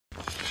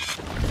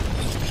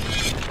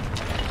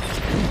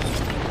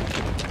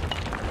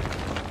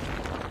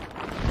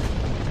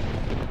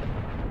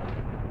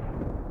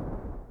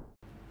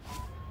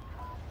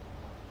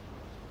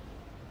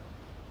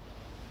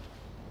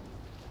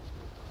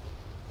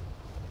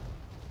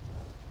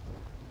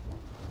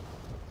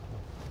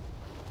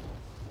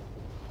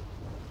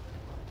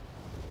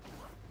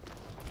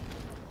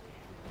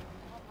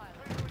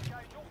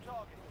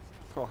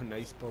Oh,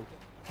 nice, Paul.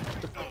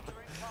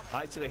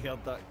 I actually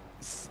heard that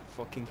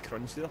fucking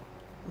crunch there.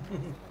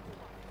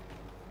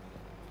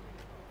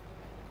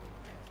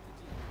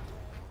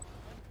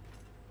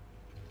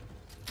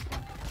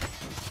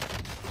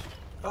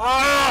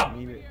 Ah!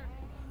 Me, mate.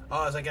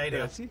 Oh, there's a guy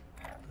there. Is he?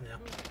 Yeah.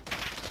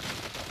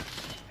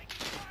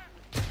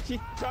 He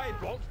tried to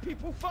block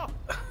people for.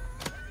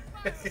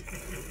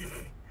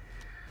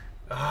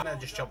 Ah, I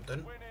just jumped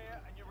in.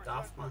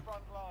 Daft, man.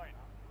 But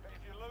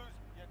if you lose,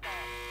 you're done.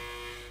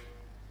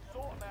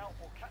 Sort them out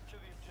or capture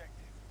the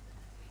objective.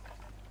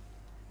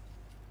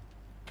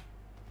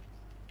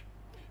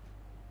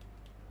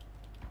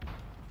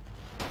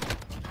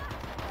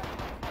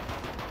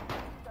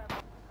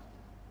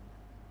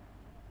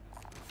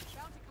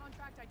 Bounty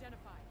contract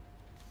identified.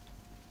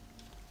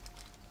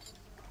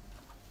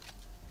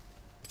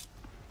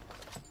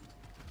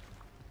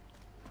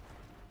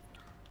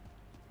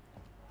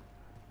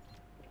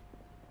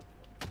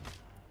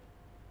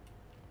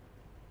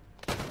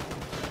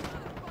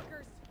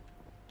 Fuckers.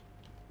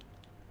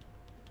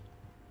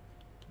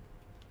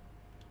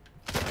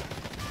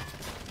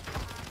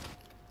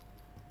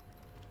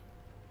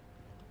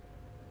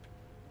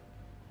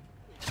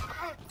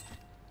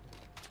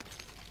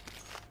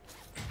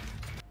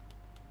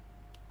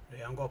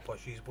 Right, I'm gonna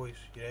push these boys.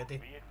 You ready?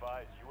 Be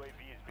advised, UAV is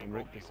being I'm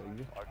right beside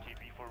you.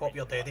 RTB for Pop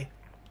your daddy.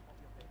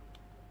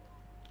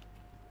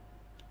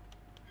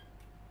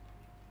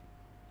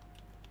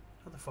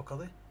 How the fuck are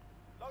they?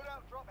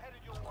 Loadout drop headed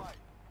your way.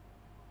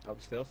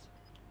 Upstairs.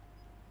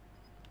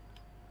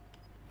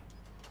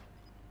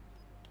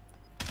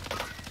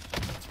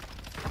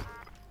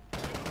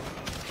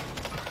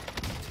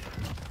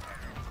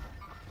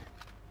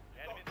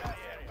 Enemies in the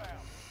area.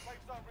 Safe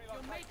zone You'll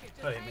relocated. make it.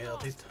 Just Right, hang mate, I on.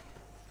 did.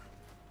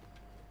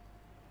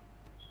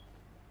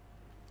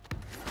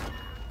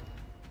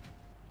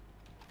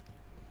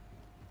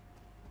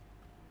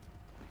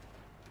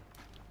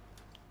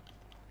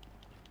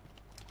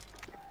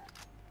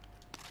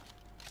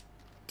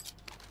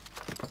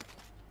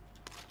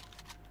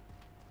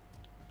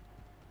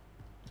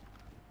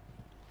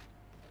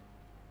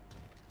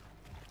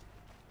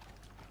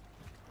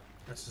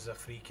 This is a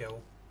free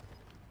kill.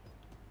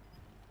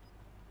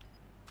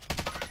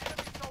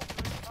 Enemy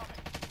soldier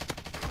incoming.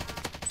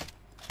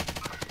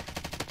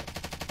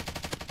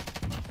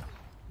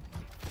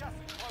 Gas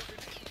is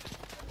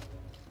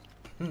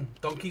closing.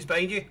 Donkeys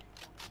behind you.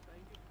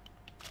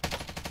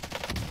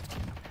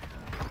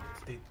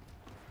 He's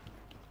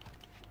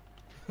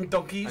dead.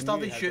 Donkey, you I knew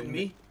started you had shooting them,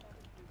 me. mate.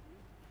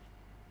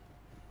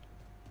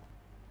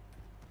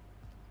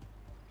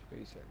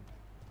 Wait a second.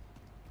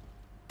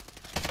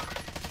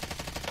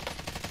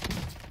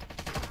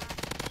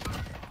 The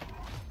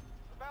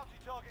bounty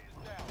target is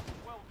down.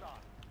 Well done.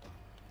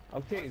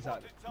 I'll take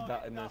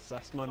that in the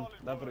assist, man.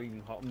 Never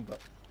even hurt him, but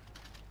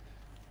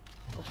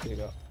I'll take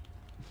that.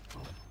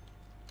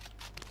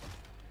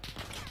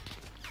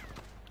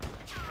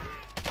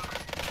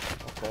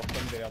 I'll cop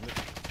him there, mate.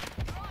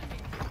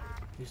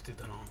 He's dead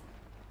and all.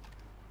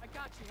 I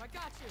got you. I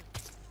got you.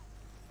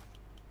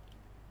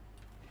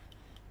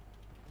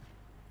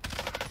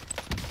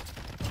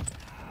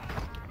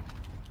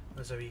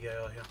 There's a wee guy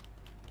out here.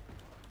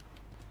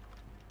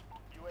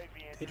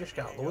 UAV He just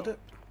got loaded.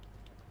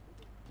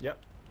 Yep.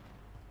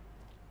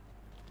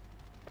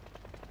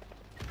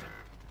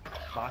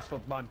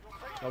 Bastard, man.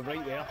 They're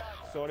right there.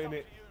 Sorry,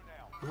 mate.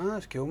 Ah,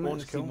 that's cool, mate. Only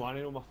That's seen cool. one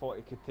of them, I thought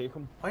I could take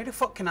him. Why the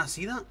fuck can I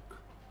see that?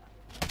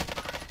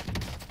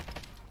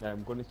 Yeah,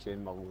 I'm going to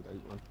change my load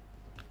out, man.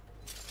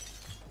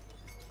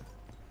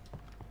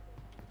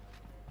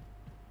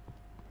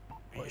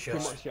 What's Too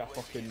yours? much of a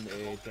fucking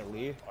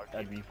delay in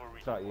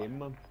trying to aim,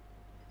 man.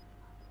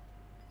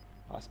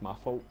 That's my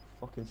fault.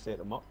 Fucking set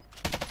them up.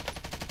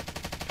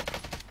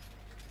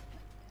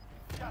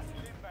 Gas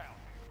is inbound.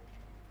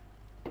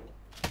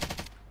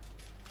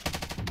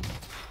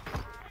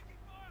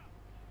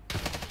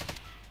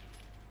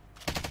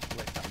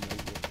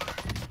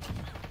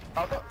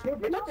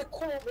 Let that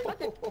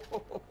right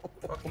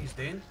Fuck, he's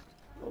doing.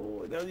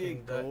 Oh, there you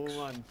Fucking go, dicks.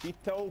 man.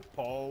 Detail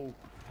Paul.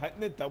 Hitting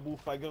the double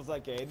figures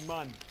again,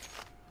 man.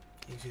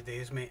 Easy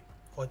days, mate.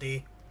 All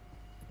day.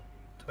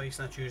 Twice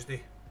on a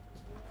Tuesday.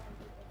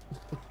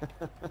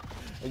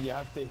 And you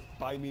have to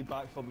buy me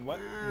back for what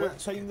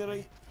That's time good, the right?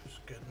 mate. It's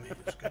good, mate.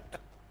 It's good.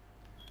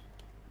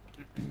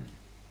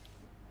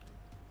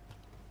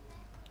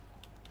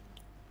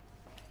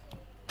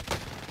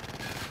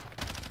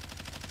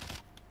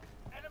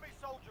 Enemy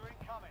soldier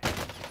incoming.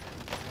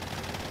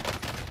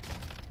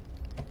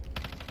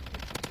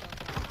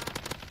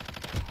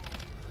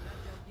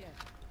 Yeah.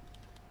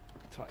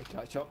 Try to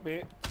catch up,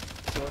 mate.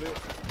 Sorry.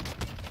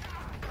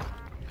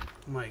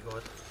 Oh my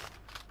god.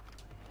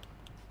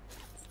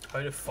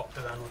 How the fuck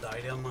did I not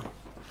die there, man?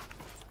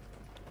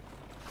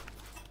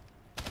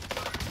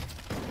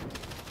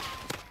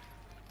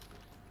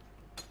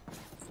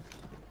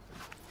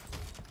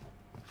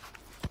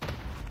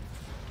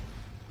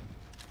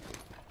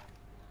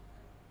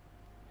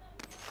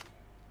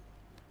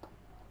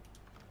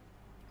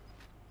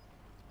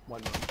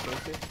 One man,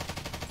 20.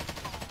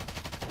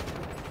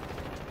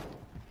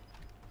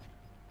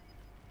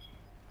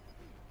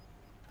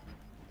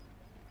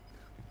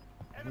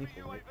 Enemy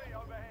People, mate.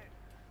 UAV overhead.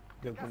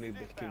 They're Gas going to is be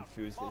inbound.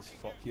 confused as Marking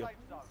fuck new here. safe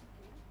zone.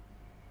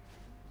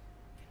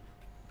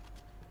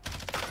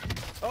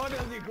 Oh,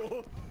 there you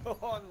go!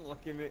 Oh,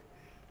 unlucky, mate.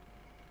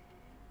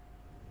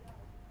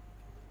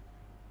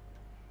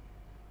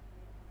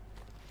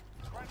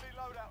 Friendly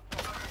loadout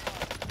drop on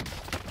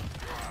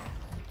the way.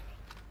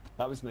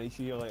 That was nice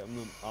of you letting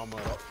them armour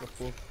up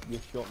before you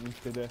shot me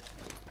to death.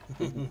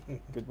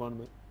 Good one,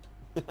 mate.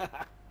 You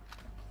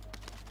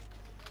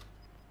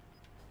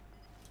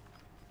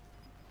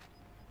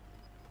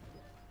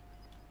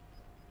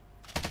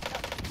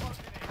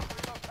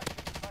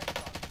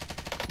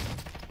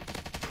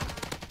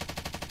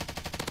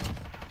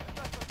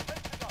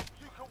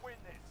can win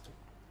this.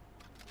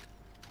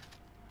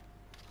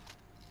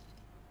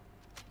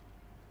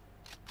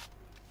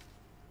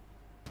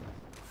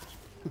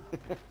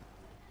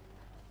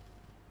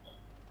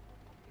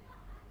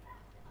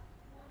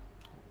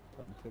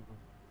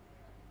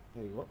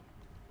 There you go.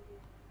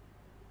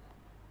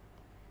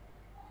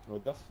 No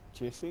duff,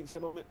 chase seats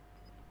on it.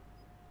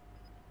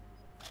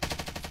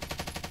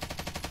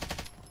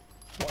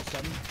 What's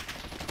him?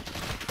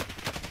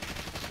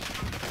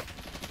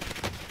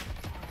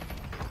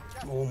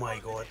 Oh my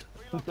god.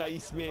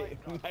 Nice, mate.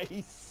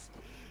 Nice.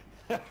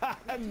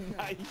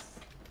 Nice.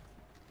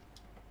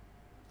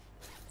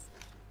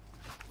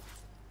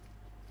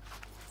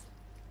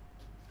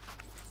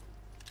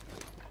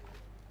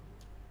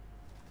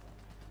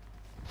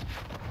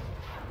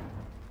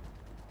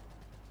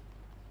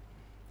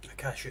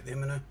 I can't shoot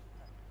them now.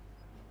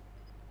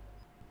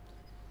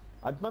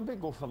 I'd maybe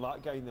go for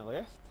that guy on the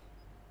left.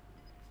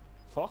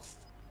 First.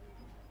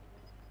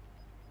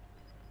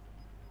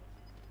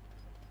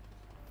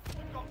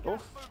 Oh,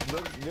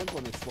 they're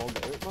going to slog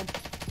it out, man.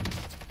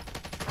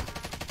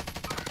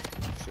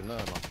 So no,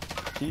 man.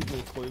 He's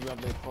no clue where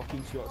the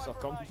fucking shots are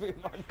coming from,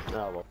 man.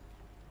 Nah, well.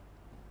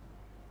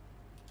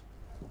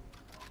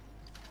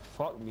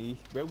 Fuck me.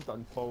 Well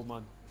done, Paul,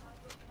 man.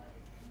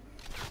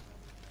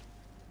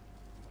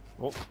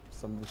 Oh,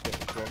 somebody shot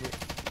the from it.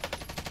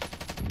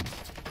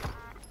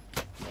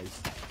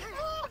 Nice.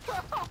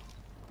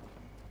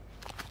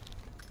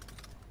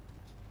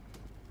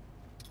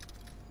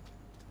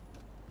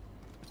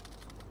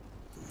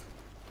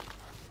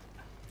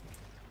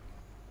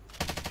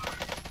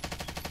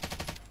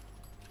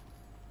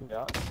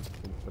 Yeah,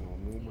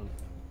 phenomenal, man.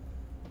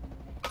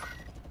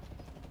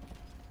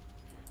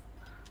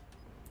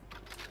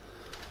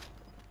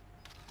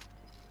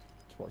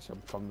 Just watch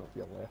him coming up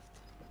your left.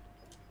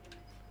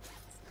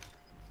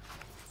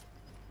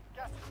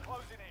 Gas is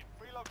closing in.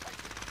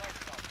 Relocating to safe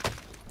zone.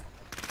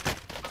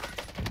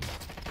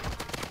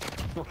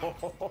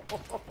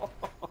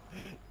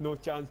 No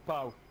chance,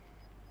 pal.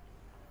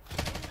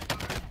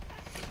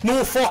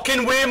 No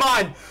fucking way,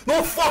 man!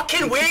 No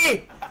fucking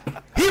way!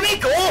 Here we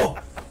go!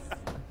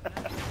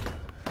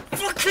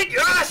 Fucking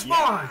yes,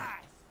 man!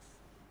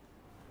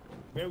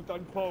 Well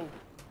done, Paul.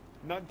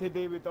 Not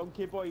today with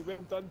Donkey Boy.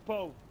 Well done,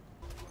 Paul.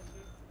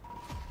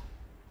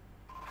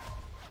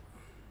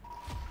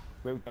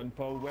 Well done,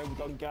 Paul. Well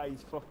done,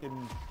 guys.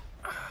 Fucking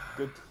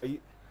good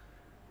fight.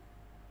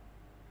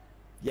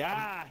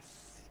 Yes!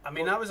 I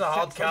mean, that was a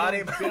hard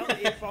carry, but...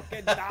 630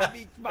 fucking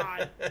damage,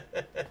 man.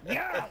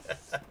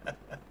 Yes!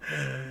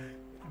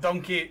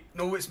 Donkey,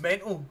 no, it's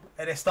mental.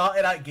 At the start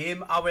of that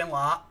game, I went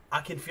like that.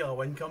 I can feel a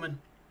win coming.